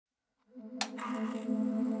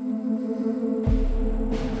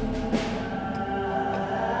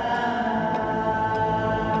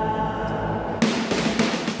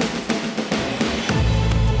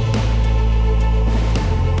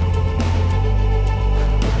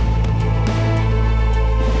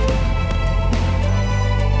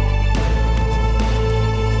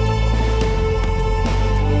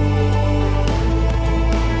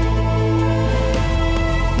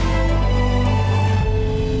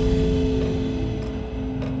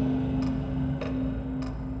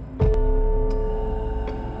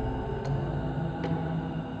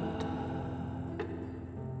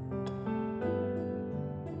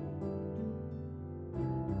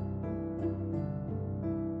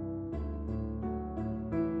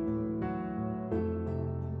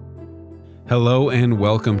Hello and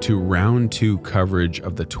welcome to round 2 coverage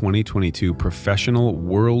of the 2022 Professional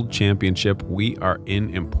World Championship. We are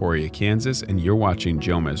in Emporia, Kansas, and you're watching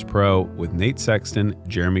JomezPro with Nate Sexton,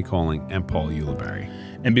 Jeremy Koling, and Paul Ulibarri.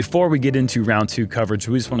 And before we get into round 2 coverage,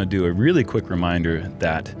 we just want to do a really quick reminder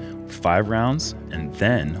that 5 rounds, and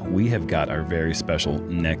then we have got our very special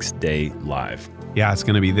next day live. Yeah, it's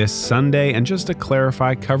going to be this Sunday, and just to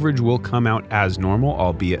clarify, coverage will come out as normal,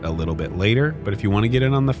 albeit a little bit later. But if you want to get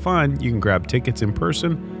in on the fun, you can grab tickets in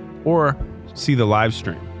person or see the live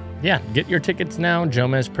stream. Yeah, get your tickets now,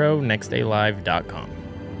 JomezPro, nextdaylive.com.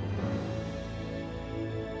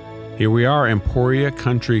 Here we are, Emporia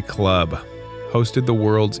Country Club. Hosted the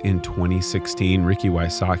Worlds in 2016, Ricky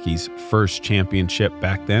Wysocki's first championship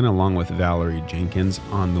back then, along with Valerie Jenkins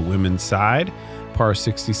on the women's side. Par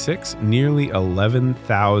 66, nearly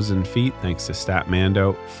 11,000 feet, thanks to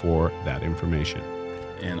Statmando for that information.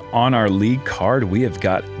 And on our league card, we have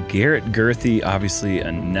got Garrett Gurthie, obviously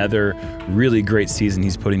another really great season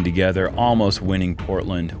he's putting together, almost winning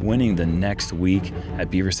Portland, winning the next week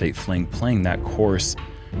at Beaver State Fling, playing that course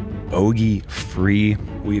bogey free.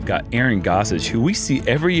 We've got Aaron Gossage, who we see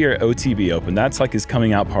every year at OTB Open. That's like his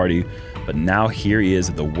coming out party. But now here he is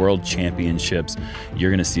at the World Championships.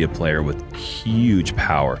 You're going to see a player with huge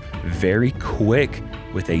power, very quick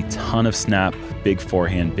with a ton of snap, big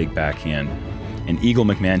forehand, big backhand. And Eagle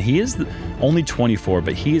McMahon, he is only 24,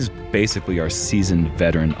 but he is basically our seasoned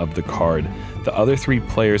veteran of the card. The other 3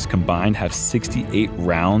 players combined have 68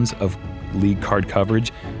 rounds of league card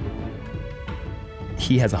coverage.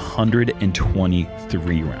 He has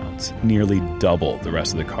 123 rounds, nearly double the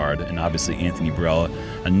rest of the card. And obviously Anthony Barela,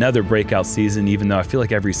 another breakout season, even though I feel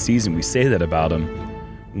like every season we say that about him.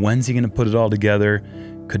 When's he going to put it all together?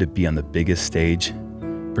 Could it be on the biggest stage?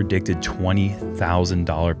 Predicted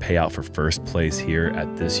 $20,000 payout for first place here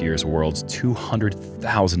at this year's Worlds,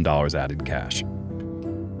 $200,000 added cash.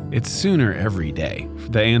 It's sooner every day.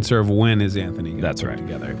 The answer of when is Anthony going to put it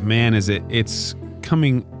together? Man, it's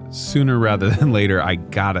coming sooner rather than later, I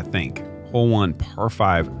gotta think. Hole 1, par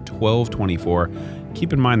 5, 1224.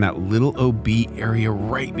 Keep in mind that little OB area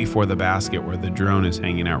right before the basket where the drone is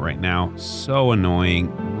hanging out right now. So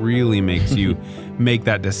annoying. Really makes you make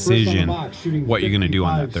that decision what you're gonna do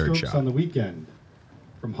on that third shot. On the weekend,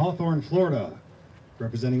 from Hawthorne, Florida,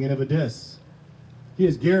 representing UDISC, he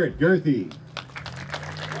is Garrett Gurthie.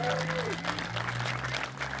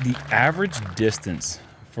 The average distance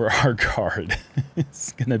for our card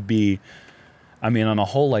is going to be, I mean, on a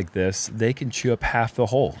hole like this, they can chew up half the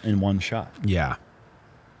hole in one shot. Yeah.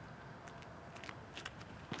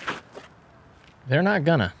 They're not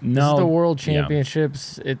gonna. No. This is the World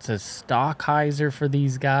Championships. Yeah. It's a stock hyzer for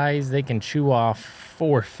these guys. They can chew off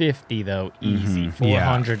 450, though, easy.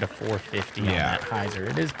 400 to 450 on that hyzer.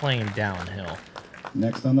 It is playing downhill.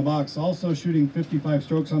 Next on the box, also shooting 55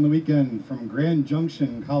 strokes on the weekend from Grand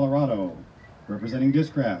Junction, Colorado. Representing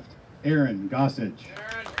Discraft, Aaron Gossage.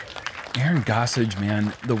 Aaron Gossage,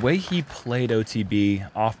 man, the way he played OTB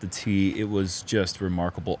off the tee, it was just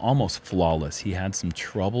remarkable, almost flawless. He had some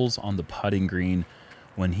troubles on the putting green.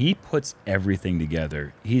 When he puts everything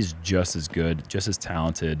together, he's just as good, just as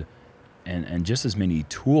talented, and just as many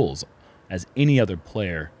tools as any other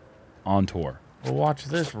player on tour. Well, watch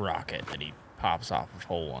this rocket that he pops off of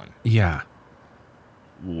hole 1. Yeah.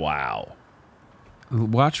 Wow.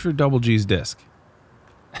 Watch for Double G's disc.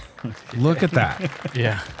 Look at that.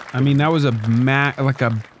 Yeah. I mean, that was a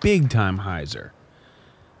big time hyzer.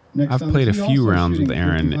 I've played a few rounds with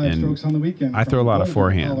Aaron, and I throw a lot of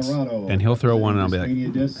forehands, and he'll throw one, and I'll be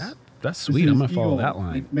like, that's sweet. I'm going to follow that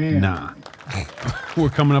line. Nah. We're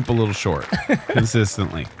coming up a little short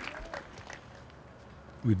consistently.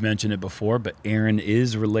 We've mentioned it before, but Aaron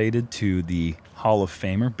is related to the Hall of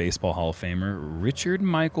Famer, Baseball Hall of Famer, Richard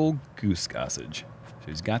Michael Goose Gossage. So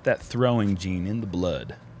he's got that throwing gene in the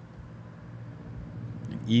blood.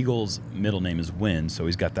 And Eagle's middle name is Win, so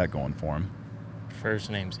he's got that going for him.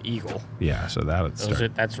 first name's Eagle. Yeah, so that would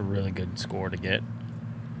start. That's a really good score to get.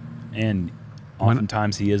 And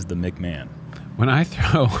oftentimes he is the McMahon. When I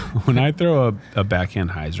throw a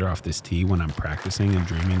backhand hyzer off this tee when I'm practicing and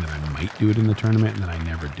dreaming that I might do it in the tournament and then I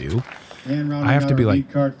never do, I have to be like,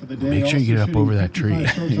 make sure you get up over that tree.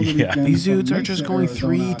 Yeah. These dudes are just going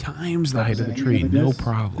 3 times the height of the tree, no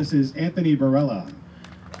problem. This is Anthony Barela.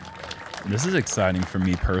 This is exciting for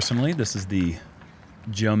me personally. This is the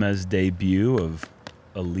Jomez debut of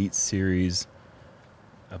Elite Series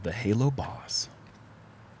of the Halo Boss.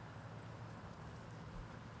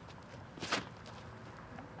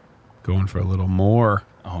 Going for a little more.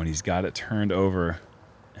 Oh, and he's got it turned over,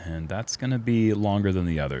 and that's going to be longer than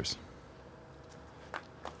the others.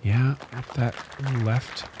 Yeah, up that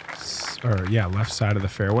left side of the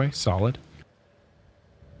fairway, solid.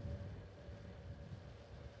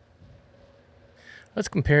 Let's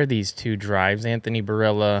compare these two drives. Anthony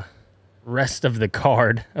Barela, rest of the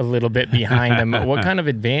card a little bit behind him. What kind of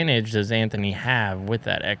advantage does Anthony have with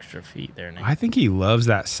that extra feet there, Nate? I think he loves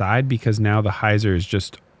that side because now the hyzer is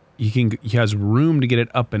just, he has room to get it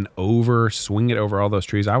up and over, swing it over all those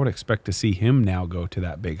trees. I would expect to see him now go to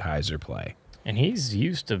that big hyzer play. And he's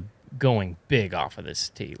used to going big off of this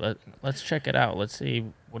tee. Let's check it out. Let's see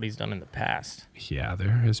what he's done in the past. Yeah,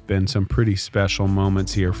 there has been some pretty special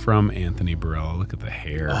moments here from Anthony Barela. Look at the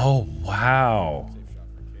hair. Oh, wow.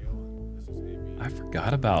 I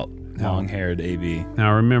forgot about long-haired AB.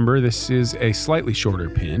 Now remember, this is a slightly shorter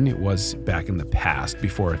pin. It was back in the past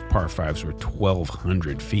before par 5s were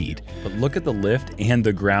 1,200 feet. But look at the lift and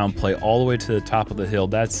the ground play all the way to the top of the hill.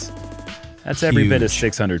 That's every bit of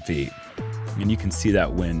 600 feet. And you can see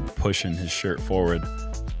that wind pushing his shirt forward.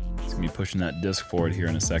 It's going to be pushing that disc forward here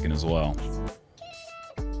in a second as well.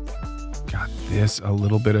 Got this, a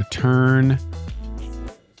little bit of turn.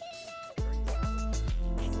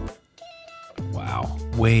 Wow.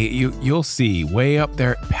 You'll see, way up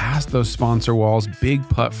there past those sponsor walls, big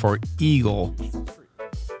putt for Eagle.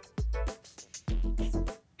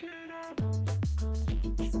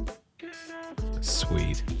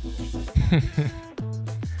 Sweet.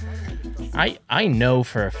 I know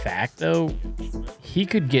for a fact, though, he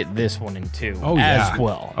could get this one in 2 as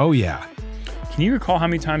well. Oh, yeah. Can you recall how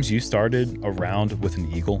many times you started a round with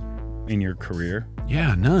an eagle in your career?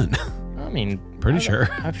 Yeah, none. I mean, pretty sure.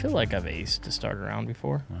 I feel like I've aced to start a round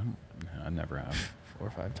before. I never have. 4 or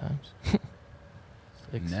 5 times.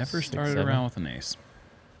 Never started a round with an ace.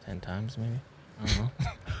 10 times, maybe. I don't know.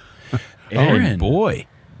 Aaron, oh, boy.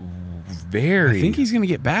 Very. I think he's going to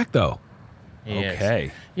get back, though.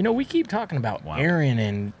 Okay. You know, we keep talking about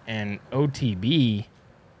Aaron and OTB,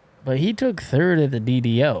 but he took 3rd at the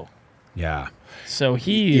DDO. Yeah. So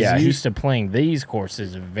he is used to playing these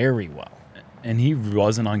courses very well. And he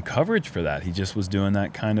wasn't on coverage for that. He just was doing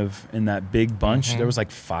that kind of in that big bunch. There was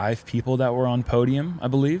like 5 people that were on podium, I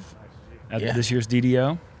believe, at this year's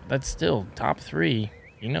DDO. That's still top 3.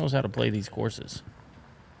 He knows how to play these courses.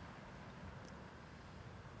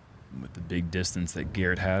 With the big distance that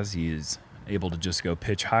Garrett has, he is able to just go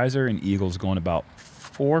pitch hyzer, and Eagle's going about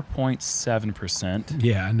 4.7%.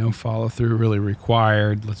 Yeah, no follow through really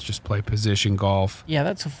required. Let's just play position golf. Yeah,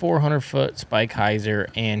 that's a 400-foot spike hyzer,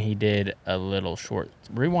 and he did a little short.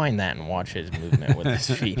 Rewind that and watch his movement with his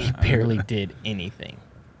feet. He barely did anything.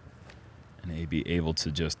 And he'd be able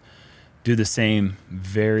to just do the same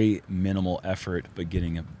very minimal effort, but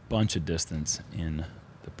getting a bunch of distance in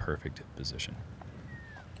the perfect position.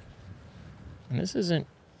 And this isn't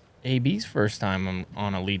AB's first time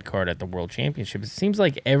on a lead card at the World Championship. It seems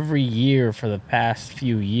like every year for the past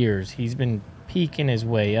few years, he's been peeking his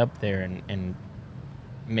way up there and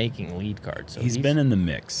making lead cards. So he's been in the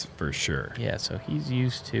mix for sure. Yeah, so he's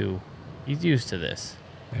used to this.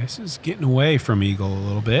 This is getting away from Eagle a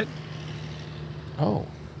little bit. Oh.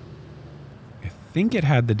 I think it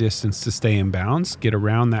had the distance to stay in bounds, get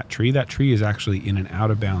around that tree. That tree is actually in an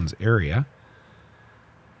out of bounds area.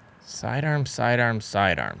 Sidearm, sidearm,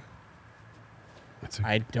 sidearm.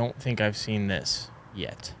 I don't think I've seen this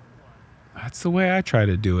yet. That's the way I try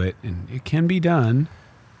to do it, and it can be done.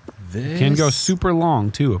 This it can go super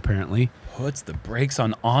long, too, apparently. Puts the brakes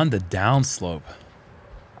on the downslope.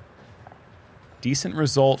 Decent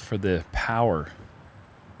result for the power.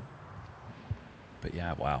 But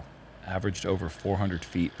yeah, wow. Averaged over 400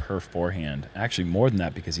 feet per forehand. Actually, more than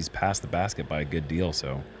that because he's passed the basket by a good deal,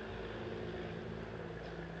 so...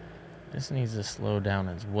 This needs to slow down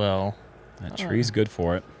as well. That tree's good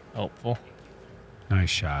for it. Helpful. Nice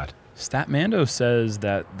shot. Statmando says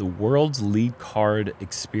that the world's lead card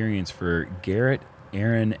experience for Garrett,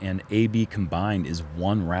 Aaron, and AB combined is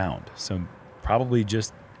 1 round. So probably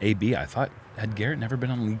just AB. I thought, had Garrett never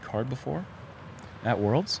been on lead card before? at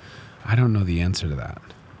Worlds? I don't know the answer to that.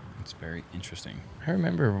 It's very interesting. I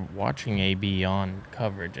remember watching AB on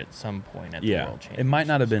coverage at some point at the World Championships. It might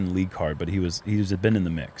not have been lead card, but he was been in the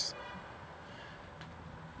mix.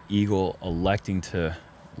 Eagle electing to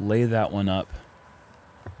lay that one up.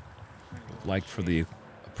 Like for the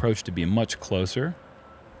approach to be much closer.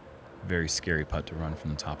 Very scary putt to run from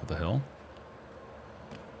the top of the hill.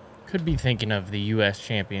 Could be thinking of the U.S.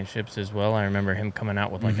 Championships as well. I remember him coming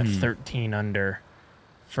out with like a 13 under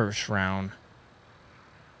first round.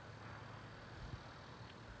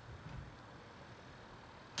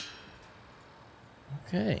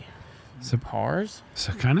 Okay. So pars?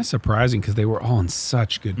 So kind of surprising because they were all in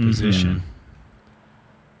such good position.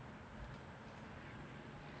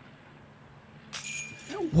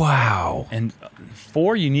 Wow. And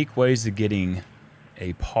 4 unique ways of getting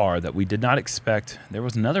a par that we did not expect. There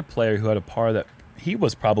was another player who had a par that he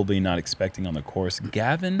was probably not expecting on the course.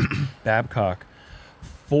 Gavin Babcock,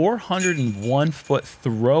 401-foot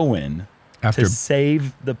throw-in to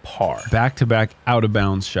save the par. Back-to-back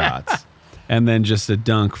out-of-bounds shots. And then just a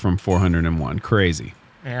dunk from 401. Crazy.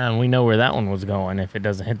 Yeah, and we know where that one was going if it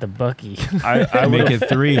doesn't hit the bucky. I make it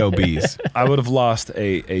 3 OBs. I would have lost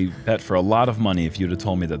a bet for a lot of money if you'd have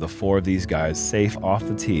told me that the 4 of these guys safe off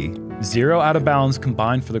the tee, 0 out of bounds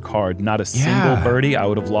combined for the card, not a single birdie. I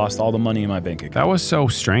would have lost all the money in my bank account. That was so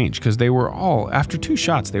strange because they were all, after 2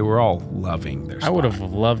 shots, they were all loving their spot. I would have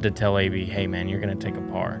loved to tell AB, hey man, you're going to take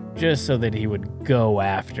a par, just so that he would go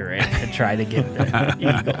after it to try to get the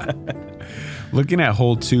eagle. Looking at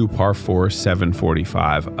hole 2, par 4,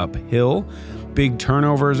 745 uphill. Big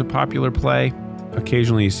turnover is a popular play.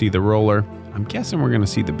 Occasionally you see the roller. I'm guessing we're going to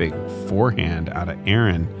see the big forehand out of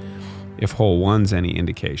Aaron if hole 1's any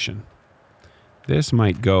indication. This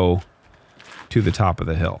might go to the top of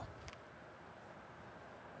the hill.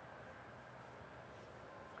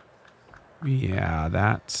 Yeah,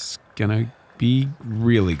 that's going to be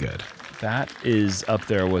really good. That is up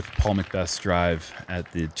there with Paul Macbeth's drive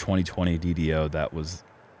at the 2020 DDO. That was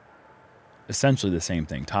essentially the same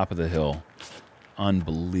thing. Top of the hill.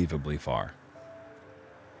 Unbelievably far.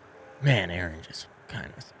 Man, Aaron just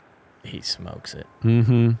kind of, he smokes it.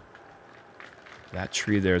 Mm-hmm. That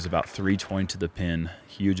tree there is about 320 to the pin.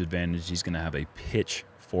 Huge advantage. He's going to have a pitch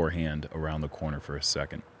forehand around the corner for a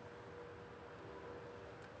second.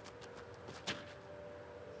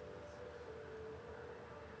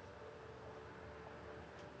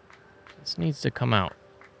 This needs to come out.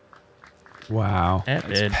 Wow.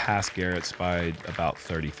 It's past Garrett's by about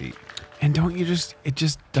 30 feet. And don't you just, it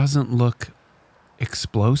just doesn't look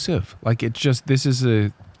explosive. Like it just, this is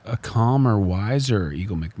a calmer, wiser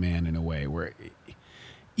Eagle McMahon in a way where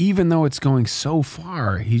even though it's going so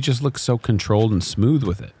far, he just looks so controlled and smooth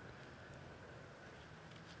with it.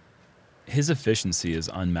 His efficiency is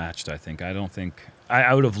unmatched, I think. I don't think,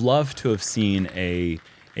 I would have loved to have seen a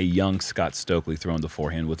young Scott Stokely throwing the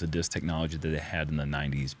forehand with the disc technology that they had in the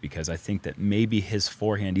 90s, because I think that maybe his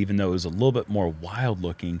forehand, even though it was a little bit more wild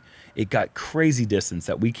looking, it got crazy distance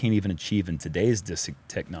that we can't even achieve in today's disc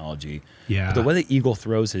technology. Yeah. But the way that Eagle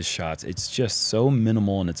throws his shots, it's just so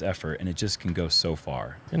minimal in its effort, and it just can go so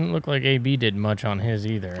far. Didn't look like AB did much on his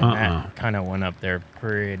either, and that kind of went up there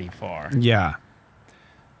pretty far. Yeah.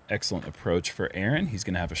 Excellent approach for Aaron. He's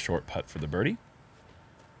going to have a short putt for the birdie.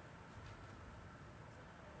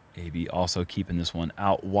 AB also keeping this one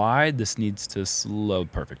out wide. This needs to slow.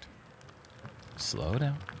 Perfect. Slow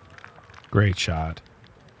down. Great shot.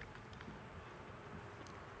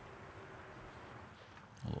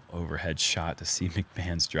 A little overhead shot to see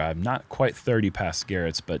McMahon's drive. Not quite 30 past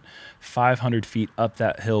Garrett's, but 500 feet up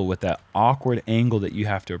that hill with that awkward angle that you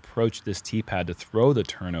have to approach this tee pad to throw the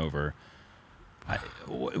turnover.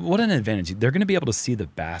 What an advantage. They're going to be able to see the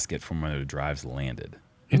basket from where the drive's landed.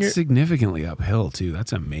 It's significantly uphill, too.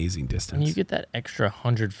 That's amazing distance. When you get that extra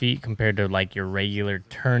 100 feet compared to like your regular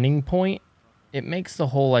turning point, it makes the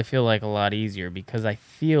hole, I feel like, a lot easier, because I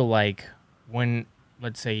feel like when,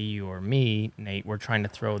 let's say you or me, Nate, we're trying to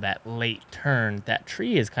throw that late turn, that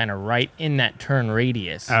tree is kind of right in that turn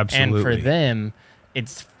radius. Absolutely. And for them,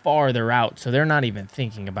 it's farther out, so they're not even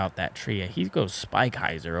thinking about that tree. He goes spike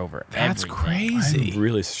hyzer over That's everything. crazy. I'm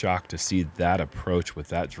really shocked to see that approach with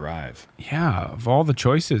that drive. Yeah, of all the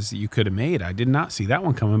choices that you could have made, I did not see that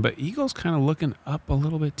one coming, but Eagle's kind of looking up a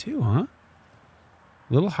little bit too, huh?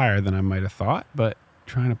 A little higher than I might have thought, but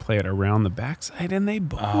trying to play it around the backside, and they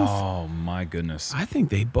both. Oh, my goodness. I think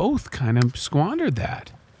they both kind of squandered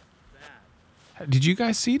that. Did you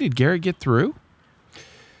guys see? Did Garrett get through?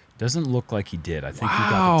 Doesn't look like he did. I think he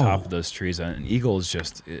got the top of those trees, and Eagle is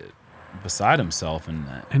just beside himself.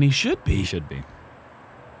 And he should be. He should be.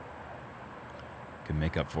 can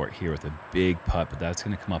make up for it here with a big putt, but that's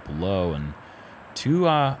going to come up low. And 2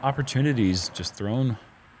 opportunities just thrown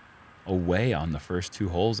away on the first 2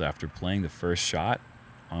 holes after playing the first shot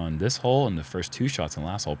on this hole and the first 2 shots on the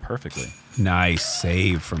last hole perfectly. Nice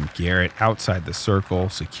save from Garrett outside the circle,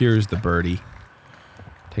 secures the birdie.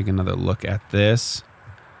 Take another look at this.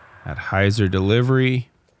 That hyzer delivery.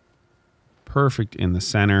 Perfect in the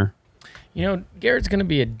center. You know, Garrett's going to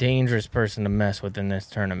be a dangerous person to mess with in this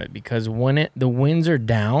tournament because when the winds are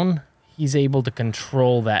down, he's able to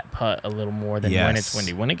control that putt a little more than when it's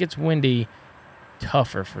windy. When it gets windy,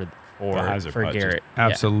 tougher for Garrett.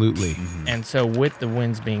 Absolutely. Yeah. And so with the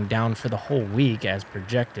winds being down for the whole week as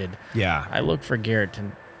projected, I look for Garrett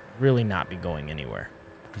to really not be going anywhere.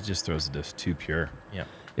 He just throws it just too pure. Yeah.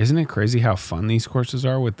 Isn't it crazy how fun these courses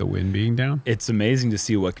are with the wind being down? It's amazing to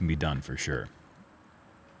see what can be done for sure.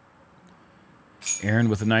 Aaron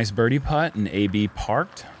with a nice birdie putt and AB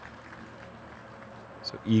parked.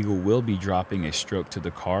 So Eagle will be dropping a stroke to the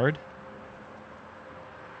card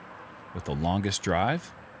with the longest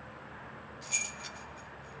drive.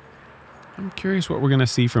 I'm curious what we're going to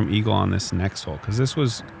see from Eagle on this next hole, because this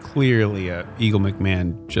was clearly a Eagle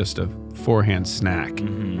McMahon, just a forehand snack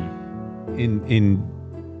in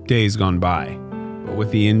days gone by. But with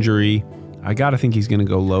the injury, I got to think he's going to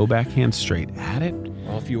go low backhand straight at it.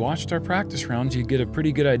 Well, if you watched our practice rounds, you'd get a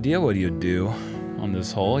pretty good idea what he would do on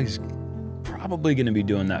this hole. He's probably going to be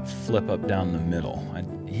doing that flip up down the middle.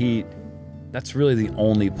 That's really the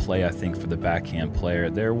only play, I think, for the backhand player.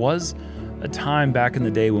 There was a time back in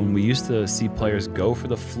the day when we used to see players go for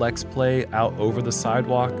the flex play out over the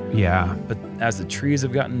sidewalk. Yeah. But as the trees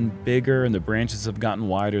have gotten bigger and the branches have gotten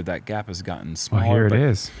wider, that gap has gotten smaller. Well, here it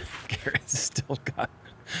is. Garrett's still got...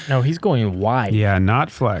 No, he's going wide. Yeah,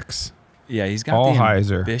 not flex. Yeah, he's got all the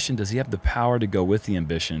hyzer. ambition. Does he have the power to go with the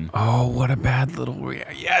ambition? Oh, what a bad little...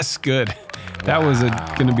 Yes, good. Wow. That was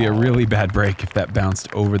going to be a really bad break if that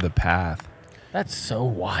bounced over the path. That's so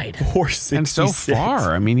wide. 466. And so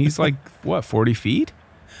far. I mean, he's like, what, 40 feet?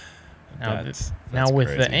 Now with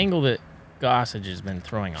the angle that Gossage has been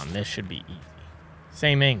throwing on, this should be easy.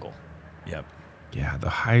 Same angle. Yep. Yeah, the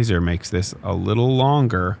hyzer makes this a little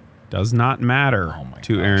longer. Does not matter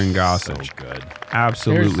to Aaron Gossage. So good.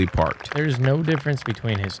 Absolutely parked. There's no difference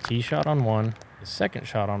between his tee shot on one, his second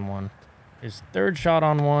shot on one, his third shot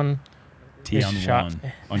on one, tee on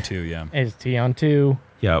one, on two, yeah. His tee on two.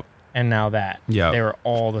 Yep. And now that. Yep. They were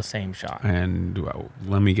all the same shot. And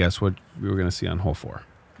let me guess what we were going to see on hole 4.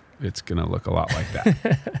 It's going to look a lot like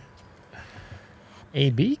that.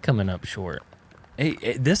 AB coming up short.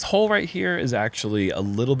 Hey, this hole right here is actually a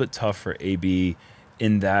little bit tough for AB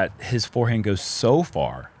in that his forehand goes so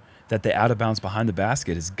far that the out of bounds behind the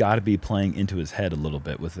basket has got to be playing into his head a little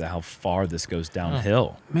bit with how far this goes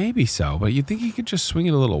downhill. Maybe so, but you'd think he could just swing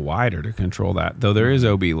it a little wider to control that, though there is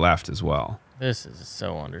OB left as well. This is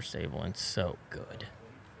so understable and so good.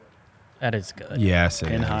 That is good. Yes,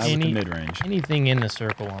 and high with the mid-range. Anything in the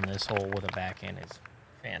circle on this hole with a backhand is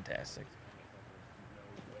fantastic.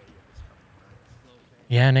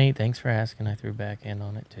 Yeah, Nate, thanks for asking. I threw backhand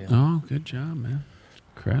on it, too. Oh, good job, man.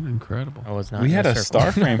 Incredible. Oh, it's not we had a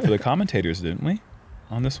star frame for the commentators, didn't we,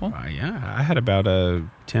 on this one? Yeah, I had about a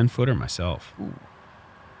 10-footer myself. Ooh.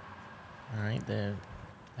 All right,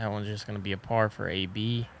 that one's just going to be a par for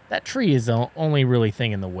AB. That tree is the only really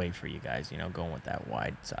thing in the way for you guys, going with that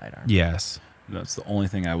wide sidearm. Yes. That's the only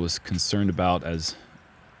thing I was concerned about as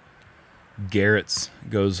Garrett's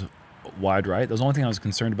goes wide right. That was the only thing I was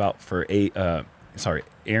concerned about for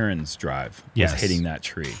Aaron's drive was hitting that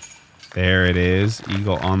tree. There it is.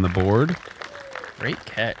 Eagle on the board. Great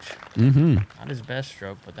catch. Mm-hmm. Not his best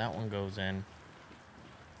stroke, but that one goes in.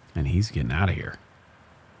 And he's getting out of here.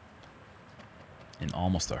 In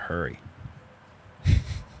almost a hurry.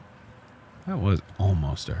 That was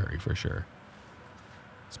almost a hurry for sure.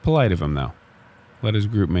 It's polite of him, though. Let his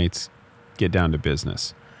group mates get down to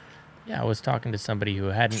business. Yeah, I was talking to somebody who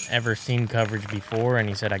hadn't ever seen coverage before, and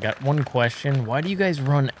he said, I got one question. Why do you guys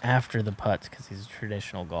run after the putts? Because he's a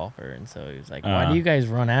traditional golfer. And so he was like, why do you guys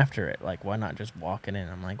run after it? Like, why not just walk it in?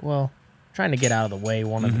 I'm like, well, trying to get out of the way,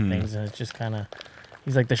 one of the things. And it's just kind of,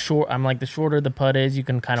 he's like, the shorter the putt is, you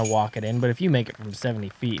can kind of walk it in. But if you make it from 70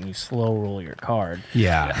 feet and you slow roll your card.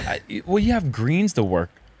 Yeah. Well, you have greens to work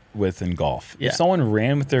with in golf. Yeah. If someone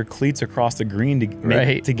ran with their cleats across the green to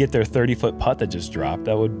get their 30-foot putt that just dropped,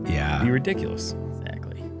 that would be ridiculous.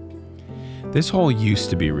 Exactly. This hole used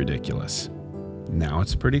to be ridiculous. Now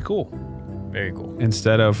it's pretty cool. Very cool.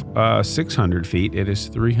 Instead of 600 feet, it is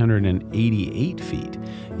 388 feet.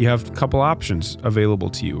 You have a couple options available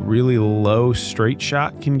to you. Really low straight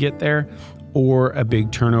shot can get there, or a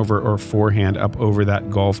big turnover or forehand up over that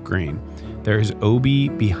golf green. There's OB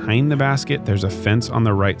behind the basket. There's a fence on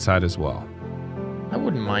the right side as well. I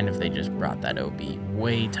wouldn't mind if they just brought that OB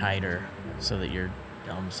way tighter so that your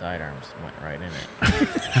dumb sidearms went right in it.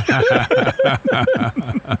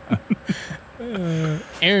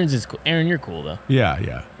 Aaron's is cool. Aaron, you're cool though.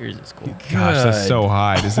 Yeah. Yours is cool. Gosh, that's so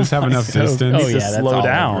high. Does this have enough distance? Oh yeah, that's slow all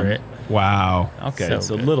down. over it. Wow. Okay, So it's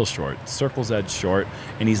a good. little short. Circle's edge short,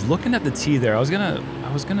 and he's looking at the tee there. I was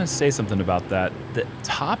gonna say something about that. The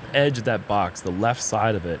top edge of that box, the left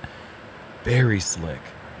side of it, very slick.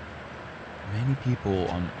 Many people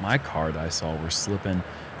on my card I saw were slipping.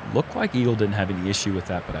 Looked like Eagle didn't have any issue with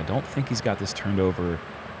that, but I don't think he's got this turned over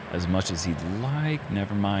as much as he'd like.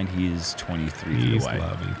 Never mind, he's 23 feet He's away.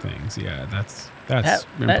 loving things. Yeah, that's That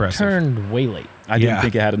impressive. turned way late. I didn't Yeah.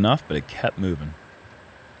 think it had enough, but it kept moving.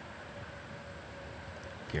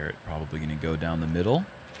 Garrett probably going to go down the middle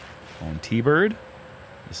on T-Bird.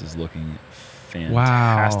 This is looking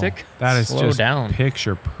fantastic. Wow. That is Slow just down.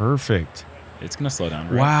 picture perfect. It's going to slow down.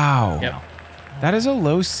 Right? Wow. Yep. That is a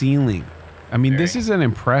low ceiling. I mean, this Very. is an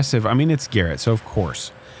impressive, I mean, it's Garrett, so of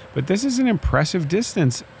course. But this is an impressive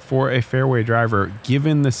distance for a fairway driver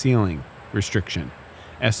given the ceiling restriction.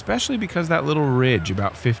 Especially because that little ridge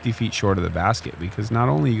about 50 feet short of the basket. Because not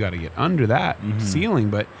only you got to get under that ceiling,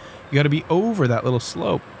 but you got to be over that little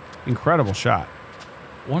slope. Incredible shot.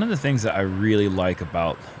 One of the things that I really like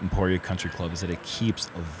about Emporia Country Club is that it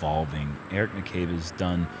keeps evolving. Eric McCabe has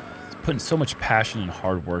putting so much passion and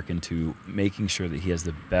hard work into making sure that he has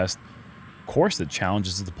the best course that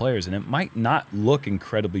challenges the players. And it might not look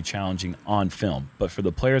incredibly challenging on film, but for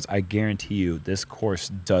the players, I guarantee you this course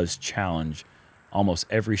does challenge almost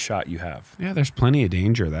every shot you have. Yeah, there's plenty of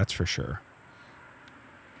danger, that's for sure.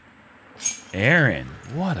 Aaron,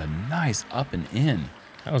 what a nice up and in.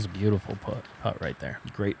 That was a beautiful putt right there.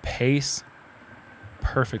 Great pace,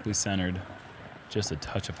 perfectly centered, just a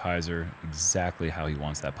touch of hyzer, exactly how he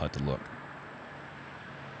wants that putt to look.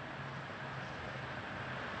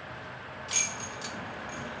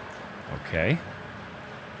 Okay.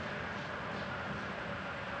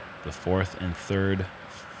 The fourth and third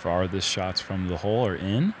farthest shots from the hole are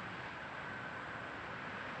in.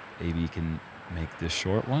 AB can make this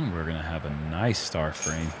short one. We're going to have a nice star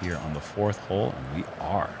frame here on the fourth hole, and we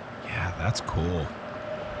are. Yeah, that's cool.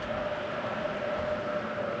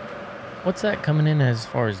 What's that coming in as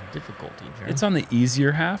far as difficulty, Jerm? It's on the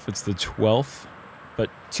easier half. It's the 12th,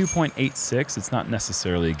 but 2.86. It's not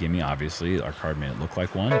necessarily a gimme, obviously. Our card made it look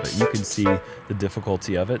like one, but you can see the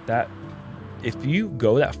difficulty of it. That if you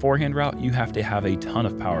go that forehand route, you have to have a ton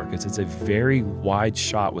of power because it's a very wide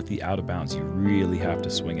shot with the out of bounds. You really have to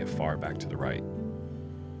swing it far back to the right.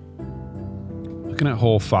 Looking at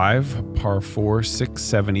hole 5, par 4,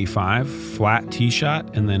 675, flat tee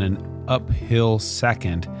shot, and then an uphill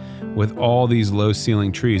second with all these low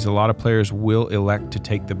ceiling trees. A lot of players will elect to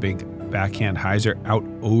take the big backhand hyzer out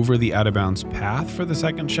over the out of bounds path for the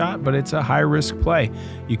second shot, but it's a high risk play.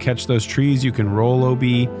 You catch those trees, you can roll OB,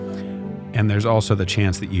 and there's also the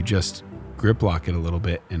chance that you just grip lock it a little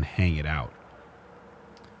bit and hang it out.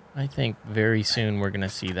 I think very soon we're going to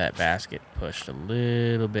see that basket pushed a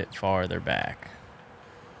little bit farther back.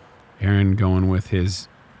 Aaron going with his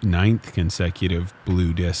 9th consecutive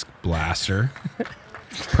blue disc blaster.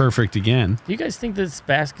 Perfect again. Do you guys think this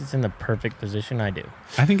basket's in the perfect position? I do.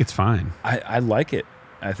 I think it's fine. I like it.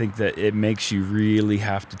 I think that it makes you really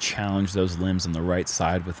have to challenge those limbs on the right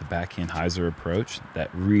side with the backhand hyzer approach that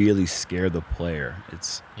really scare the player.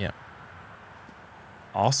 It's Yeah.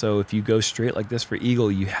 also, if you go straight like this for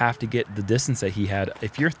Eagle, you have to get the distance that he had.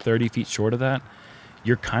 If you're 30 feet short of that,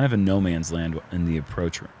 you're kind of in no man's land in the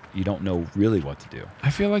approach. You don't know really what to do. I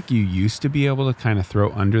feel like you used to be able to kind of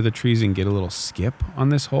throw under the trees and get a little skip on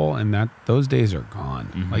this hole, and that those days are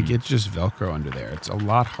gone. Like it's just Velcro under there. It's a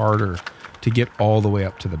lot harder to get all the way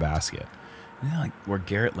up to the basket. Yeah, like where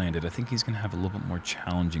Garrett landed, I think he's going to have a little bit more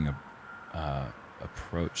challenging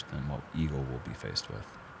approach than what Eagle will be faced with.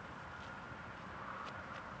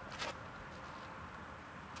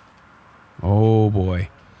 Oh boy,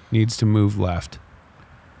 needs to move left.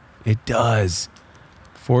 It does.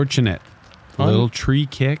 Fortunate. A little tree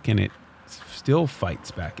kick, and it still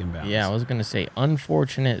fights back in bounds. Yeah, I was going to say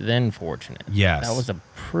unfortunate, then fortunate. Yes. That was a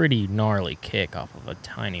pretty gnarly kick off of a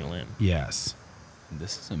tiny limb. Yes.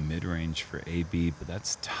 This is a mid-range for AB, but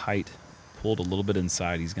that's tight. Pulled a little bit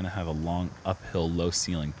inside. He's going to have a long uphill,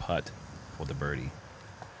 low-ceiling putt for the birdie.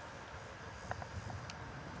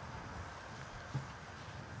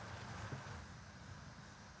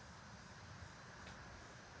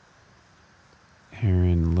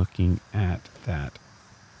 Aaron looking at that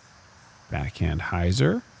backhand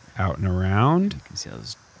hyzer, out and around. You can see how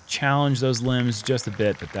those challenged those limbs just a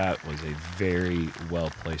bit, but that was a very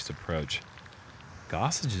well-placed approach.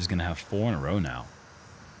 Gossage is going to have 4 in a row now.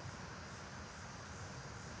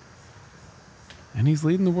 And he's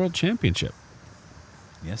leading the world championship.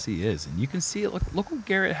 Yes, he is. And you can see it. Look what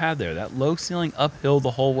Garrett had there. That low ceiling uphill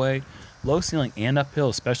the whole way. Low ceiling and uphill,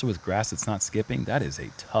 especially with grass that's not skipping. That is a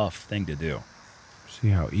tough thing to do. See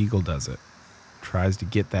how Eagle does it. Tries to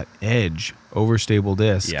get that edge over stable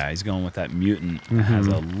disc. Yeah, he's going with that mutant. Has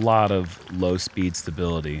a lot of low speed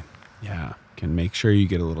stability. Yeah, can make sure you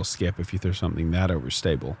get a little skip if you throw something that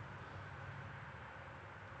overstable.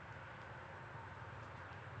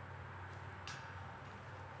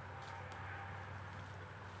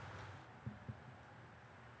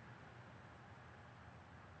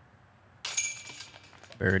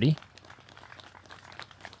 Birdie.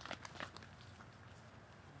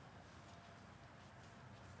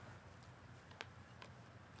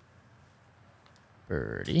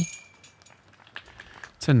 Birdie.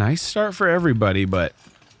 It's a nice start for everybody, but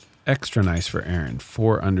extra nice for Aaron.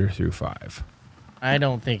 4 under through 5. I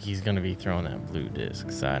don't think he's going to be throwing that blue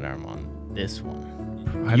disc sidearm on this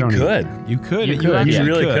one. I don't could. You could. You You could, actually yeah. You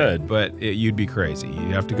really could. But you'd be crazy.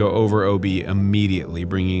 You'd have to go over OB immediately,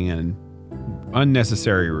 bringing in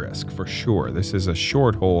unnecessary risk for sure. This is a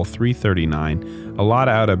short hole, 339, a lot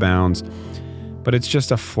out of bounds, but it's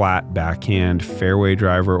just a flat backhand fairway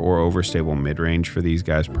driver or overstable mid-range for these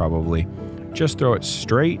guys probably. Just throw it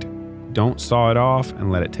straight, don't saw it off, and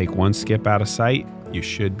let it take one skip out of sight. You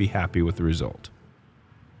should be happy with the result.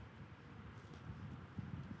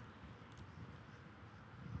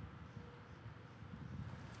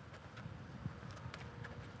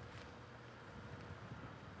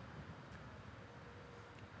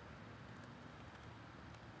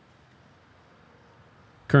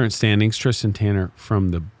 Current standings, Tristan Tanner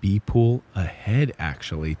from the B pool ahead,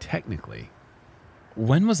 actually, technically.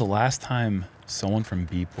 When was the last time someone from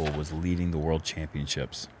B pool was leading the world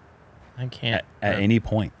championships? I can't. At any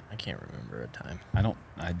point. I can't remember a time.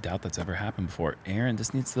 I doubt that's ever happened before. Aaron,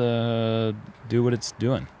 this needs to do what it's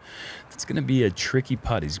doing. It's going to be a tricky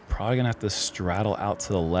putt. He's probably going to have to straddle out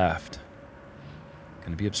to the left.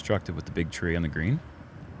 Going to be obstructed with the big tree on the green.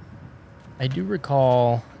 I do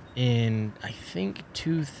recall in, I think,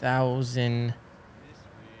 2008,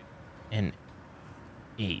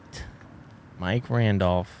 Mike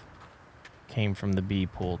Randolph came from the B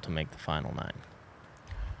pool to make the final 9.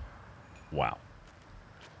 Wow.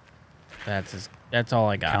 That's all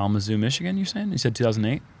I got. Kalamazoo, Michigan, you saying? You said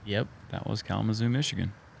 2008? Yep. That was Kalamazoo,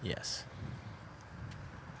 Michigan. Yes.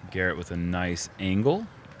 Garrett with a nice angle.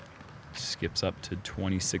 Skips up to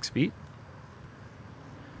 26 feet.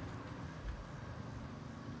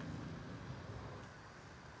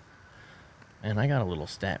 And I got a little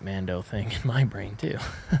Statmando thing in my brain too.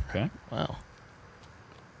 Okay. Wow.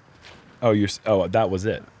 Oh, that was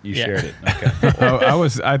it. You Yeah. shared it. Okay. I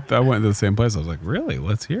went to the same place. I was like, really?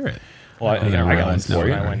 Let's hear it. Well, I got one realize for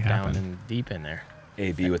you. I went down happened. and deep in there.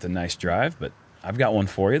 AB with a nice drive, but I've got one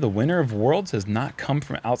for you. The winner of Worlds has not come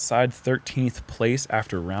from outside 13th place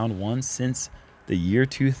after round 1 since the year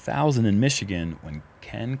 2000 in Michigan when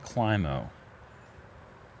Ken Climo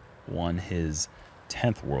won his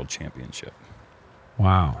 10th World Championship.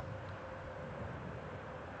 Wow.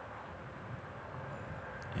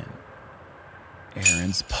 And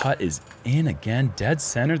Aaron's putt is in again, dead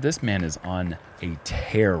center. This man is on a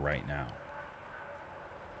tear right now.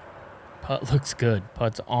 Putt looks good.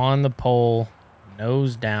 Putt's on the pole,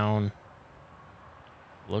 nose down,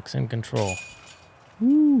 looks in control.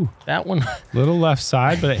 Ooh. That one, Little left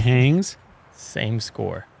side, but it hangs. same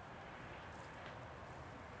score.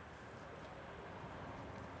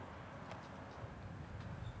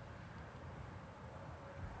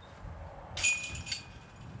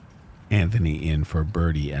 Anthony in for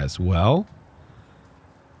birdie as well.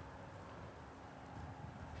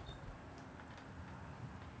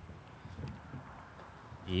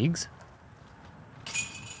 Eags.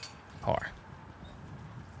 Par.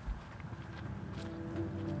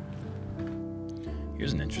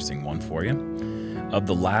 Here's an interesting one for you. Of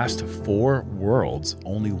the last 4 Worlds,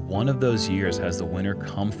 only one of those years has the winner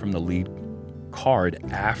come from the lead card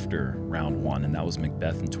after round 1, and that was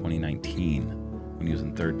Macbeth in 2019 when he was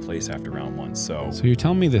in 3rd place after round 1. So So you're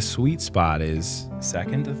telling me the sweet spot is,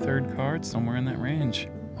 2nd to 3rd card, somewhere in that range.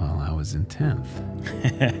 well, I was in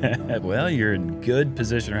 10th. Well, you're in good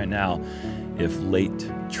position right now if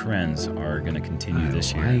late trends are going to continue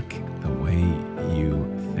this year. I like the way you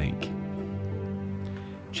think.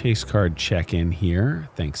 Chase card check-in here,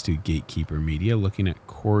 thanks to Gatekeeper Media, looking at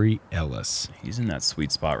Corey Ellis. He's in that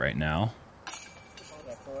sweet spot right now.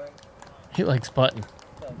 He likes putting.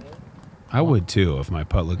 I would too if my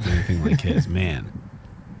putt looked anything like his. Man.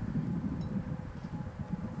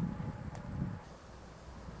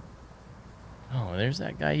 Oh, there's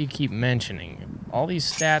that guy you keep mentioning. All these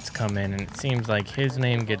stats come in, and it seems like his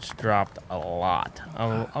name gets dropped a lot,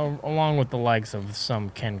 along with the likes of some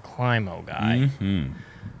Ken Climo guy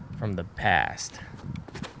from the past.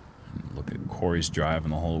 Look at Corey's drive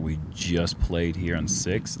on the hole we just played here on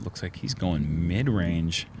 6. It looks like he's going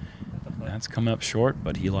mid-range. That's coming up short,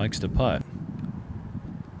 but he likes to putt.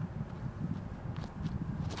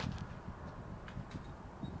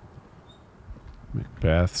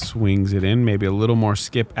 McBeth swings it in. Maybe a little more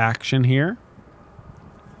skip action here.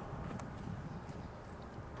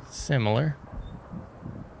 Similar.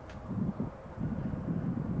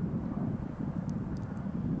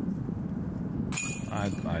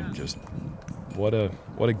 I just, what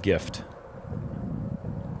a gift.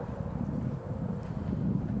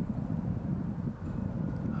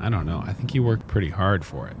 I don't know. I think he worked pretty hard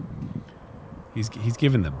for it. He's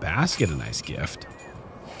given the basket a nice gift.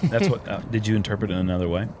 That's what. Did you interpret it another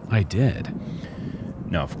way? I did.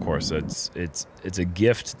 No, of course. It's a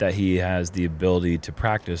gift that he has the ability to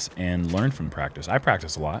practice and learn from practice. I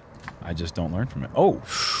practice a lot. I just don't learn from it. Oh,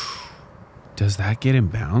 does that get in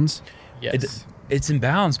bounds? Yes. It's in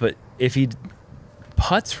bounds, but if he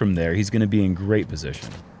putts from there, he's going to be in great position.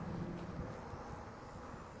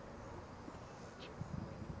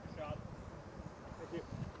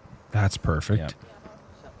 That's perfect. Yep.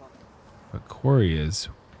 But Corey is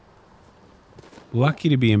lucky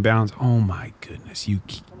to be in bounds. Oh my goodness! You're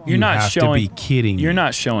not have showing. to be kidding me. You're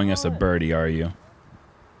not showing us a birdie, are you?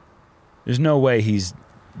 There's no way he's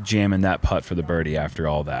jamming that putt for the birdie after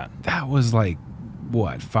all that. That was like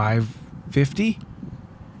what, 550?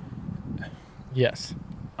 Yes.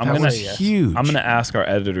 That was huge. I'm gonna ask our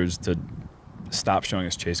editors to stop showing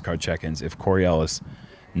us chase card check-ins if Corey Ellis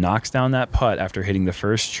knocks down that putt after hitting the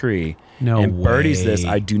first tree and birdies this.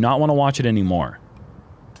 I do not want to watch it anymore.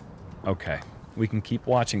 Okay, we can keep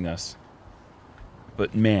watching this.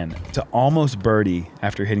 But man, to almost birdie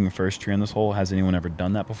after hitting the first tree on this hole, has anyone ever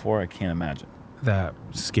done that before? I can't imagine. That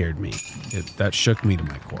scared me. That shook me to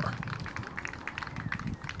my core.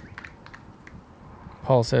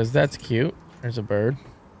 Paul says, that's cute. There's a bird.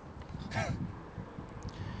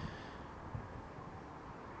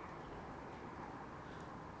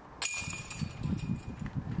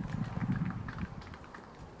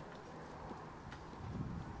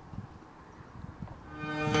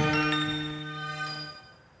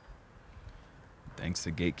 Thanks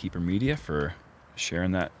to Gatekeeper Media for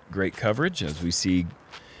sharing that great coverage as we see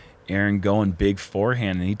Aaron going big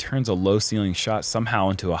forehand, and he turns a low ceiling shot somehow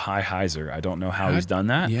into a high hyzer. I don't know how he's done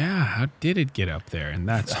that. Yeah, how did it get up there? And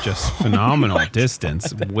that's just phenomenal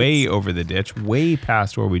distance, way over the ditch, way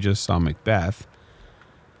past where we just saw McBeth.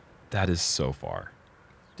 That is so far.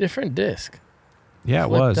 Different disc. Yeah, it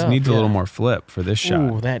Flipped was. up, Needs a yeah. little more flip for this shot.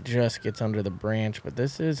 Ooh, that just gets under the branch, but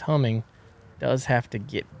this is humming. Does have to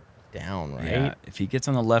get down, right? Yeah, if he gets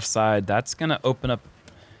on the left side, that's going to open up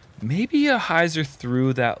maybe a hyzer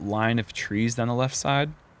through that line of trees down the left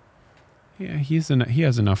side. Yeah, he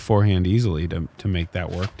has enough forehand easily to make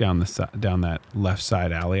that work down that left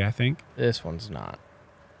side alley, I think. This one's not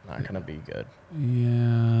going to be good.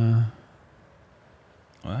 Yeah.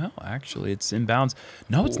 Well, actually, it's inbounds.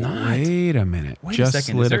 No, it's not. Wait a minute. Wait just a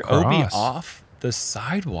second. slid Is there across. OB off the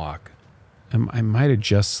sidewalk? I might have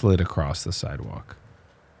just slid across the sidewalk.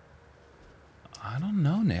 I don't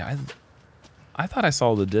know, Nate. I thought I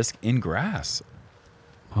saw the disc in grass.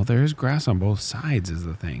 Well, there is grass on both sides is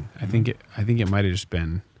the thing. I think it might have just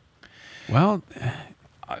been. Well,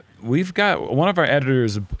 we've got one of our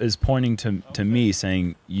editors is pointing to me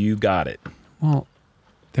saying you got it. Well,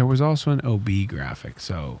 there was also an OB graphic,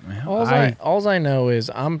 so All I know is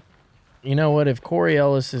you know what? If Corey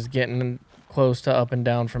Ellis is getting close to up and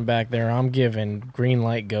down from back there, I'm giving green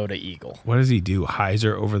light go to Eagle. What does he do?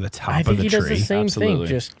 Hyzer over the top I of the think he tree? does the same Absolutely.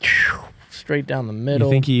 thing, just straight down the middle.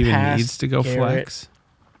 You think he even past needs to go Garrett. flex?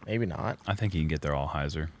 Maybe not. I think he can get there all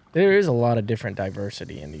hyzer. There is a lot of different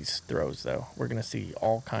diversity in these throws, though. We're going to see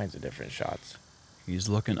all kinds of different shots. He's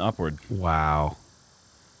looking upward. Wow.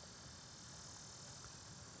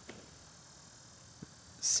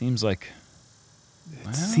 Seems like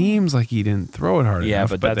Seems like he didn't throw it hard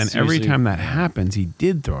enough, but then that's every usually- time that happens, he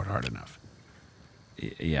did throw it hard enough.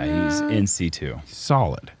 Yeah, he's in C2.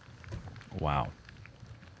 Solid. Wow.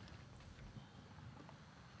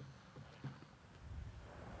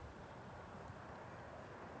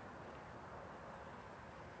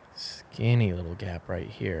 Skinny little gap right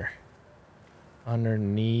here.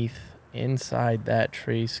 Underneath, inside that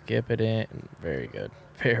tree, skip it in. Very good.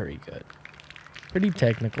 Very good. Pretty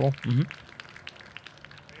technical. Mm-hmm.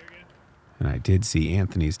 And I did see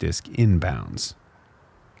Anthony's disc inbounds.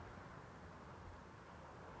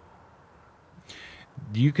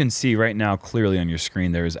 You can see right now clearly on your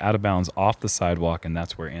screen there is out of bounds off the sidewalk, and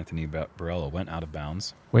that's where Anthony Barela went out of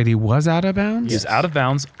bounds. Wait, he was out of bounds? He's out of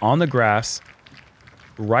bounds on the grass,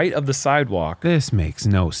 right of the sidewalk. This makes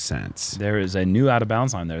no sense. There is a new out of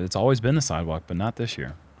bounds line there. It's always been the sidewalk, but not this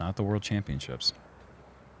year. Not the World Championships.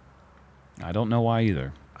 I don't know why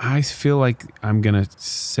either. I feel like I'm going to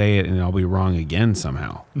say it and I'll be wrong again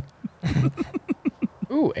somehow.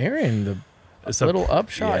 Ooh, Aaron, the little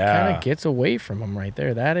upshot kind of gets away from him right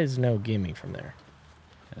there. That is no gimme from there.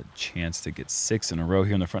 A chance to get 6 in a row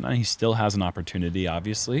here in the front nine. He still has an opportunity,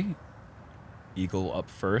 obviously. Eagle up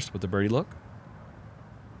first with the birdie look.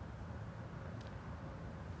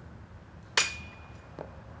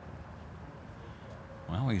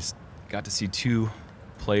 Well, he's got to see 2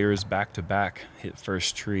 players back-to-back hit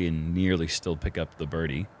first tree and nearly still pick up the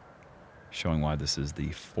birdie, showing why this is the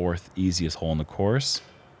 4th easiest hole in the course.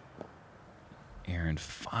 Aaron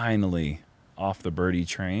finally off the birdie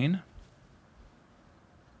train.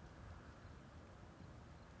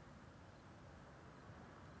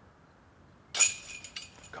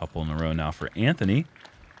 Couple in a row now for Anthony.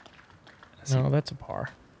 No, that's a par.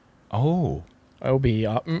 Oh. OB,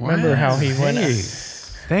 remember how he went?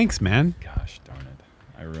 Thanks, man. Gosh darn it.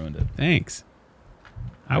 I ruined it. Thanks.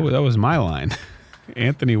 That was my line.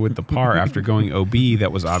 Anthony with the par after going OB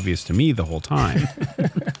that was obvious to me the whole time.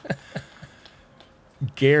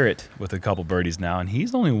 Garrett with a couple birdies now, and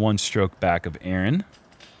he's only 1 stroke back of Aaron.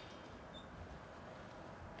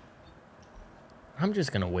 I'm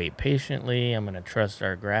just going to wait patiently. I'm going to trust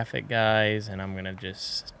our graphic guys, and I'm going to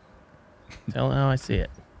just tell them how I see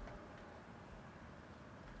it.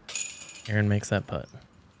 Aaron makes that putt.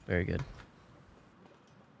 Very good.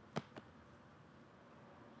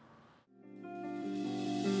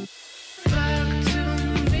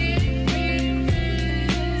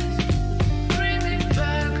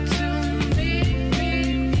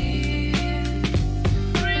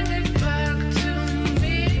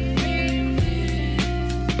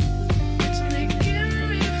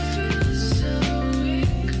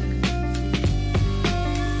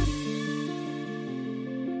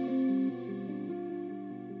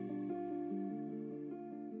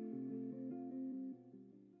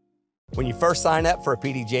 When you first sign up for a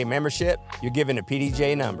PDJ membership, you're given a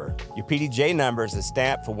PDJ number. Your PDJ number is a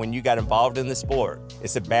stamp for when you got involved in the sport.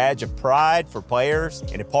 It's a badge of pride for players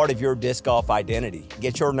and a part of your disc golf identity.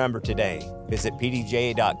 Get your number today. Visit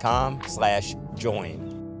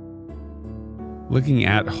pdj.com/join. Looking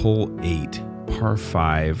at hole 8, par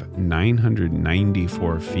 5,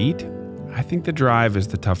 994 feet. I think the drive is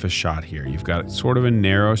the toughest shot here. You've got sort of a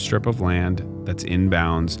narrow strip of land that's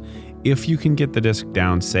inbounds. If you can get the disc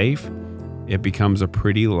down safe, it becomes a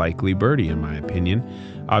pretty likely birdie in my opinion.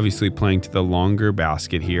 Obviously playing to the longer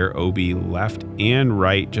basket here, OB left and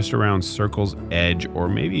right, just around circle's edge or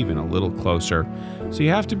maybe even a little closer. So you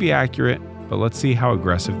have to be accurate, but let's see how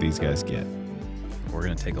aggressive these guys get. We're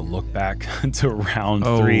going to take a look back to round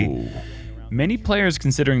 3. Many players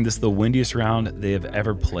considering this the windiest round they have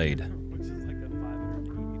ever played.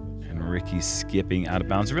 And Ricky's skipping out of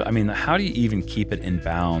bounds. I mean, how do you even keep it in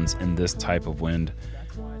bounds in this type of wind?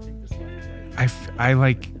 I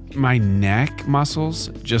like my neck muscles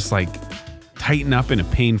just like tighten up in a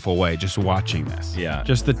painful way just watching this. Yeah.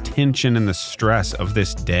 Just the tension and the stress of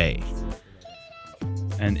this day.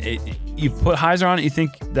 And you put hyzer on it, you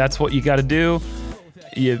think that's what you got to do.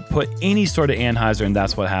 You put any sort of anhyzer and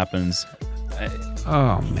that's what happens.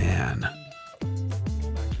 Oh, man.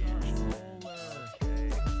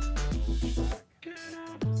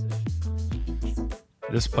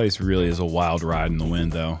 This place really is a wild ride in the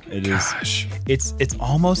wind, though. It is. Gosh. It's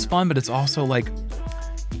almost fun, but it's also like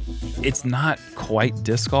it's not quite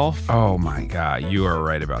disc golf. Oh my God, you are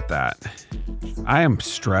right about that. I am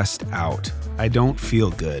stressed out. I don't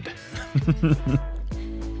feel good.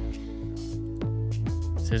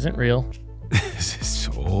 This isn't real. This is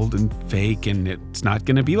old and fake, and it's not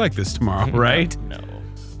going to be like this tomorrow, right? No.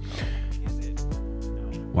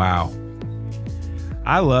 Wow.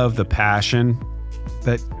 I love the passion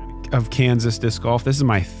of Kansas disc golf. This is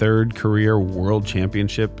my 3rd career world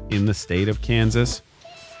championship in the state of Kansas,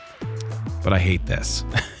 but I hate this.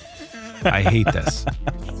 I hate this.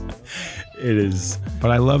 It is. But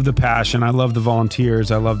I love the passion. I love the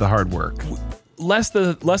volunteers. I love the hard work. Less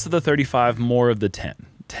of the 35, more of the 10.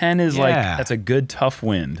 10 is like, that's a good tough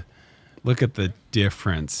wind. Look at the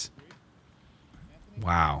difference.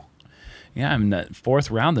 Wow. Yeah, I mean, that 4th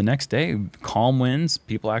round the next day, calm winds.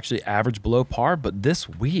 People actually average below par. But this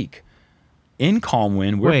week, in calm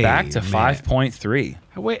wind, we're back to 5.3.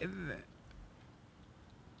 Wait,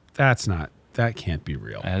 That can't be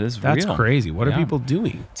real. That is That's real. crazy. What are people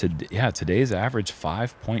doing? Today's average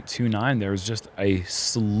 5.29. There was just a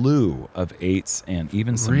slew of 8s and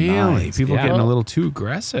even some 9s. People getting a little too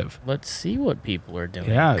aggressive. Let's see what people are doing.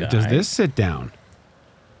 Yeah, guys. does this sit down?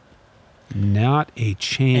 Not a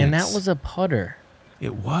chance. And that was a putter.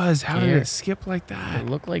 It was. How did it skip like that? It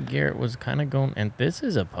looked like Garrett was kind of going, and this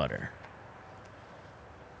is a putter.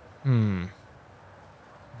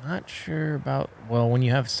 Not sure about, well, when you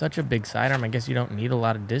have such a big sidearm, I guess you don't need a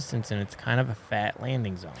lot of distance, and it's kind of a fat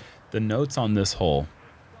landing zone. The notes on this hole.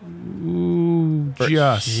 Ooh,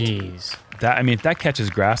 just. Jeez. If that catches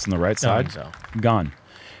grass on the right side, gone.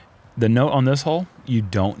 The note on this hole, you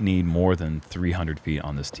don't need more than 300 feet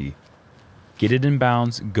on this tee. Get it in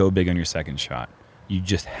bounds, go big on your second shot. You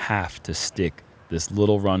just have to stick this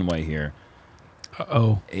little runway here.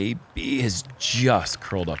 Uh-oh. AB has just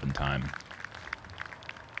curled up in time.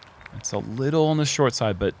 It's a little on the short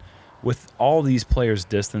side, but with all these players'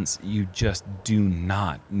 distance, you just do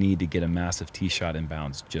not need to get a massive tee shot in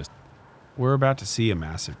bounds. We're about to see a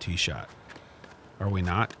massive tee shot. Are we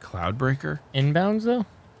not? Cloudbreaker? Inbounds, though?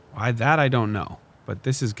 Why that I don't know. But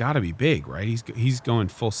this has got to be big, right? He's going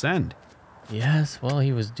full send. Yes, well,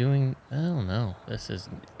 he was doing, I don't know. This has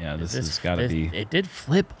got to be. It did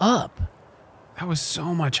flip up. That was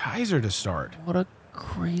so much hyzer to start. What a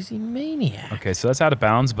crazy maniac. Okay, so that's out of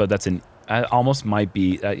bounds, but that's almost might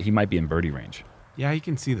be, he might be in birdie range. Yeah, he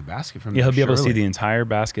can see the basket from there. there. He'll be able to see the entire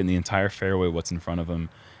basket and the entire fairway, what's in front of him.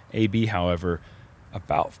 AB, however,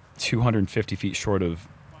 about 250 feet short of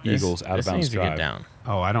Eagles out of bounds drive. Get down.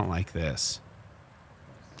 Oh, I don't like this.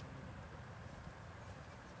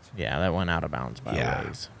 Yeah, that went out of bounds by a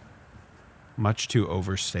ways. Much too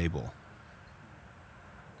overstable.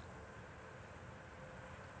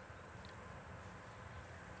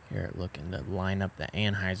 Garrett looking to line up the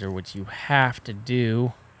Anheuser, which you have to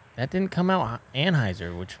do. That didn't come out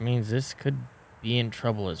Anheuser, which means this could be in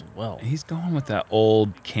trouble as well. He's going with that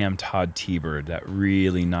old Cam Todd T-Bird, that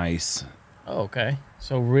really nice. Oh, okay.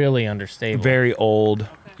 So really understable. Very old.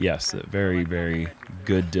 Yes, a very, very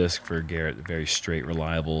good disc for Garrett. Very straight,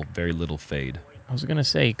 reliable, very little fade. I was going to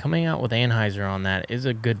say, coming out with Anheuser on that is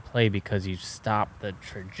a good play because you stop the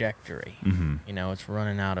trajectory. Mm-hmm. You know, it's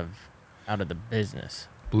running out of the business.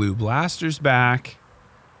 Blue Blaster's back.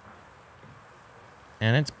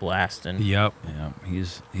 And it's blasting. Yep. Yeah,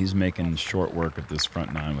 he's making short work of this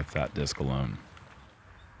front nine with that disc alone.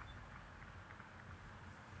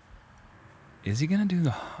 Is he going to do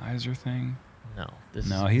the hyzer thing?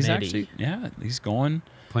 No. He's actually, he's going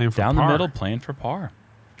playing for down par. The middle, playing for par.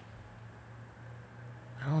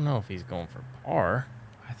 I don't know if he's going for par.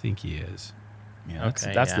 I think he is. Yeah,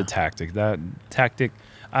 that's the tactic. That tactic,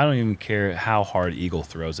 I don't even care how hard Eagle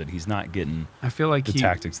throws it. He's not getting I feel like the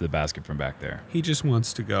tactics of the basket from back there. He just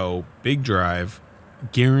wants to go big drive,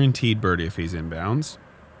 guaranteed birdie if he's inbounds,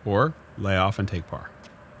 or lay off and take par.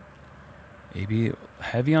 Maybe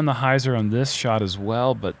heavy on the hyzer on this shot as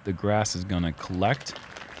well, but the grass is going to collect,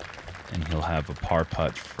 and he'll have a par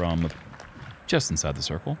putt from just inside the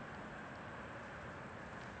circle.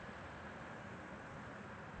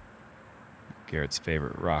 Garrett's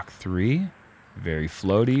favorite rock 3. Very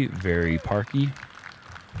floaty, very parky.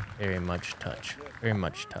 Very much touch. Very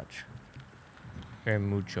much touch. Very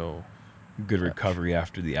mucho. Good recovery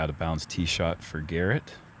after the out-of-bounds tee shot for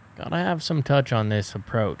Garrett. Gotta have some touch on this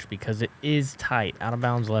approach because it is tight. Out of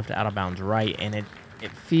bounds left, out of bounds right, and it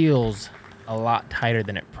feels a lot tighter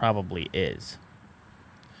than it probably is.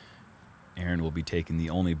 Aaron will be taking the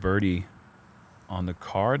only birdie on the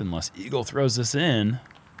card unless Eagle throws this in.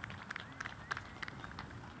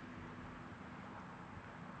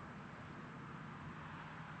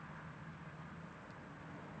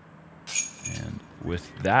 And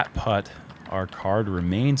with that putt, our card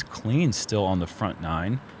remains clean still on the front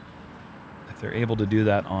nine. If they're able to do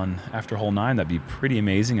that on after hole 9, that'd be pretty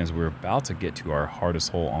amazing as we're about to get to our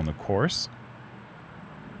hardest hole on the course.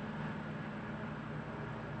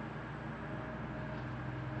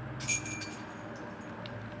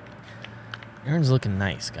 Aaron's looking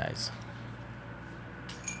nice, guys.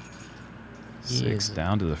 6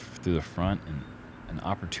 down to through the front and an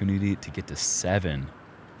opportunity to get to 7.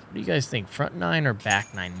 What do you guys think? Front 9 or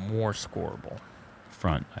back 9 more scoreable?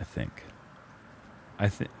 Front, I think.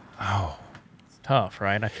 It's tough,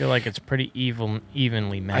 right? I feel like it's pretty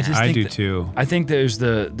evenly matched. I do too. I think there's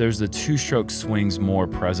the 2-stroke swings more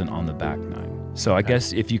present on the back 9. So I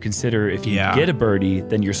guess if you consider if you get a birdie,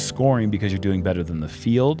 then you're scoring because you're doing better than the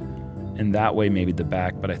field, and that way maybe the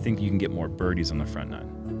back. But I think you can get more birdies on the front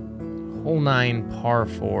 9. Hole 9, par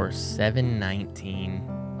 4, 719.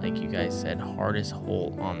 Like you guys said, hardest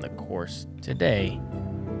hole on the course today.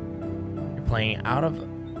 You're playing out of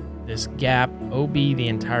this gap, OB the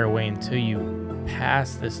entire way until you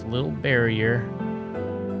pass this little barrier.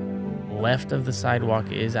 Left of the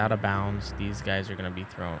sidewalk is out of bounds. These guys are going to be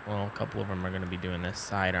thrown. Well, a couple of them are going to be doing this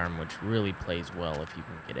sidearm, which really plays well if you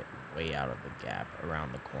can get it way out of the gap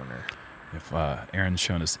around the corner. If Aaron's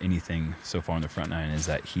shown us anything so far in the front nine is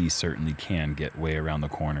that he certainly can get way around the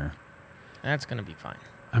corner. That's going to be fine.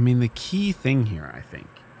 I mean, the key thing here, I think,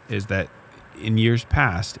 is that in years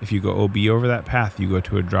past, if you go OB over that path, you go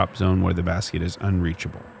to a drop zone where the basket is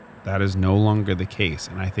unreachable. That is no longer the case.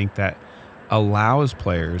 And I think that allows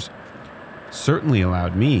players, certainly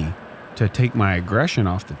allowed me, to take my aggression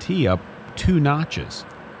off the tee up 2 notches.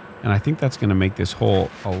 And I think that's going to make this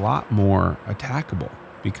hole a lot more attackable.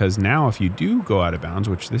 Because now if you do go out of bounds,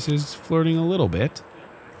 which this is flirting a little bit,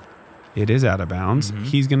 it is out of bounds.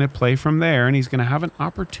 He's going to play from there, and he's going to have an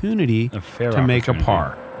opportunity to make a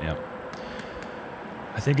par. Yep.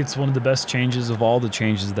 I think it's one of the best changes of all the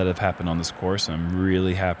changes that have happened on this course. I'm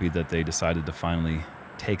really happy that they decided to finally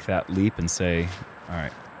take that leap and say, all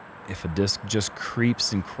right, if a disc just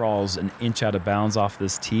creeps and crawls an inch out of bounds off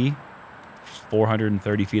this tee,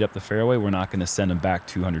 430 feet up the fairway, we're not going to send him back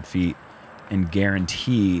 200 feet and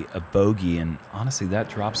guarantee a bogey. And honestly, that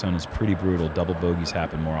drop zone is pretty brutal. Double bogeys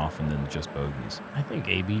happen more often than just bogeys. I think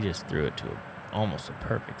AB just threw it to almost a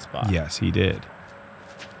perfect spot. Yes, he did.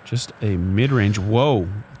 Just a mid-range. Whoa.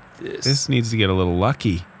 This needs to get a little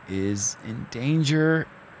lucky. Is in danger.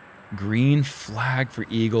 Green flag for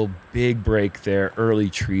eagle. Big break there. Early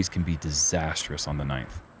trees can be disastrous on the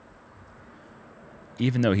 9th.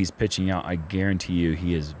 Even though he's pitching out, I guarantee you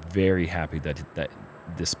he is very happy that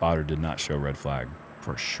this spotter did not show red flag.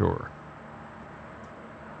 For sure.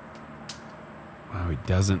 Wow, he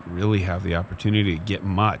doesn't really have the opportunity to get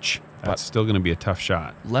much. That's still going to be a tough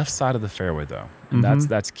shot. Left side of the fairway, though. And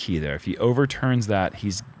that's key there. If he overturns that,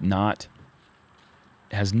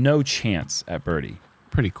 has no chance at birdie.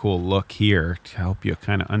 Pretty cool look here to help you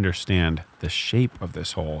kind of understand the shape of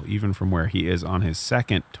this hole, even from where he is on his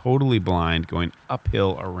second, totally blind, going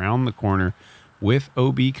uphill around the corner with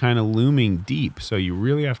OB kind of looming deep. So you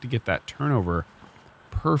really have to get that turnover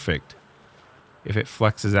perfect. If it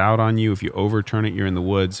flexes out on you, if you overturn it, you're in the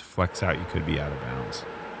woods. Flex out, you could be out of bounds.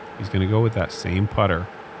 He's going to go with that same putter.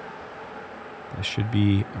 This should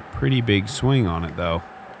be a pretty big swing on it, though.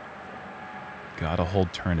 Gotta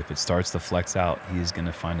hold turn. If it starts to flex out, he's going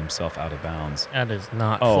to find himself out of bounds. That is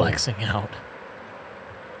not flexing out.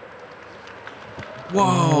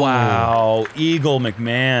 Whoa. Wow. Eagle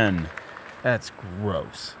McMahon. That's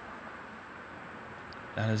gross.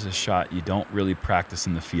 That is a shot you don't really practice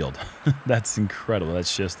in the field. That's incredible.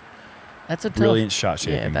 That's just a brilliant shot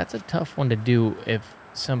shaping. Yeah, that's a tough one to do if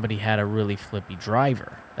somebody had a really flippy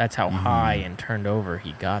driver. That's how high and turned over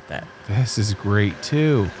he got that. This is great,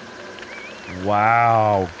 too.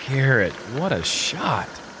 Wow, Garrett, what a shot.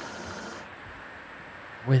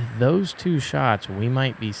 With those 2 shots, we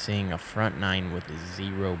might be seeing a front 9 with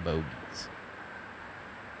 0 bogeys.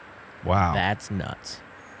 Wow. That's nuts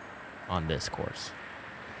on this course.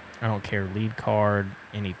 I don't care, lead card,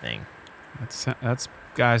 anything. That's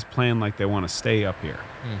guys playing like they want to stay up here.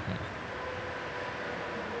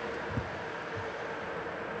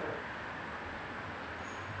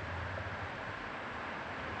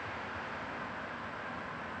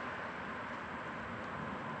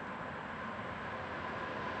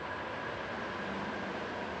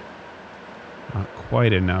 Not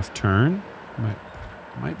quite enough turn.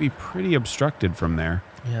 Might be pretty obstructed from there.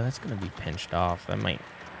 Yeah, that's going to be pinched off. That might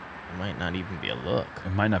not even be a look.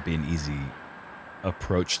 It might not be an easy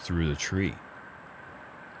approach through the tree.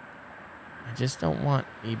 I just don't want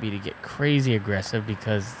AB to get crazy aggressive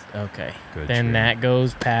because, okay, Good then tree. that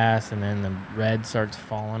goes past and then the red starts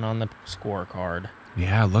falling on the scorecard.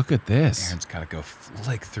 Yeah, look at this. Aaron's got to go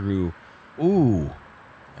flick through. Ooh.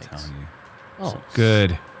 I'm telling you. Oh,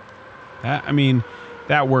 Good.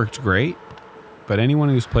 That worked great. But anyone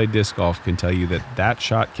who's played disc golf can tell you that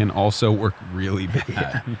shot can also work really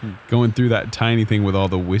bad. Going through that tiny thing with all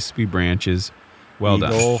the wispy branches. Well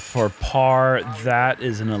done. Eagle for par. That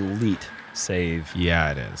is an elite save.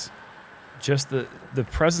 Yeah, it is. Just the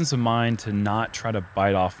presence of mind to not try to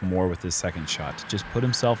bite off more with his second shot. To just put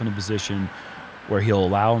himself in a position where he'll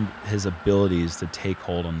allow his abilities to take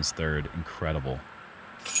hold on his third. Incredible.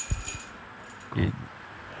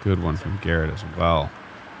 Good one from Garrett as well.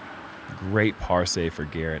 Great par save for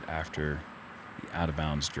Garrett after the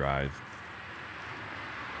out-of-bounds drive.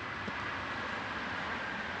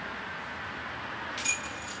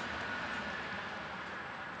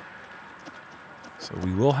 So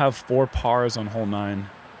we will have 4 pars on hole 9.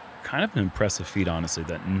 Kind of an impressive feat, honestly,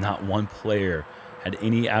 that not one player had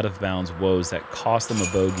any out of bounds woes that cost them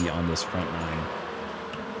a bogey on this front nine.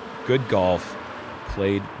 Good golf,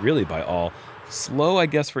 played really by all. Slow, I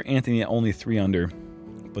guess, for Anthony at only 3 under,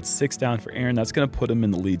 but 6 down for Aaron. That's going to put him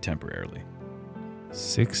in the lead temporarily.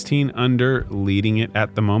 16 under, leading it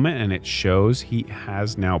at the moment, and it shows he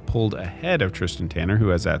has now pulled ahead of Tristan Tanner,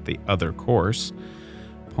 who is at the other course.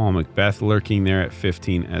 Paul Macbeth lurking there at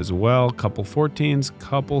 15 as well. Couple 14s,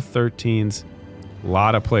 couple 13s. A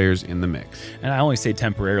lot of players in the mix. And I only say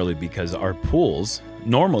temporarily because our pools,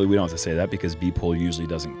 normally we don't have to say that because B pool usually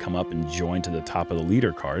doesn't come up and join to the top of the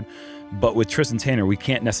leader card. But with Tristan Tanner, we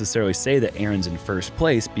can't necessarily say that Aaron's in first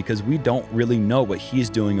place because we don't really know what he's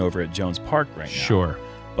doing over at Jones Park right now. Sure.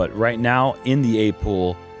 But right now in the A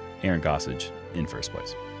pool, Aaron Gossage in first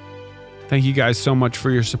place. Thank you guys so much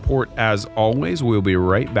for your support. As always, we'll be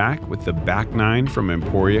right back with the back nine from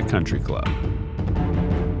Emporia Country Club.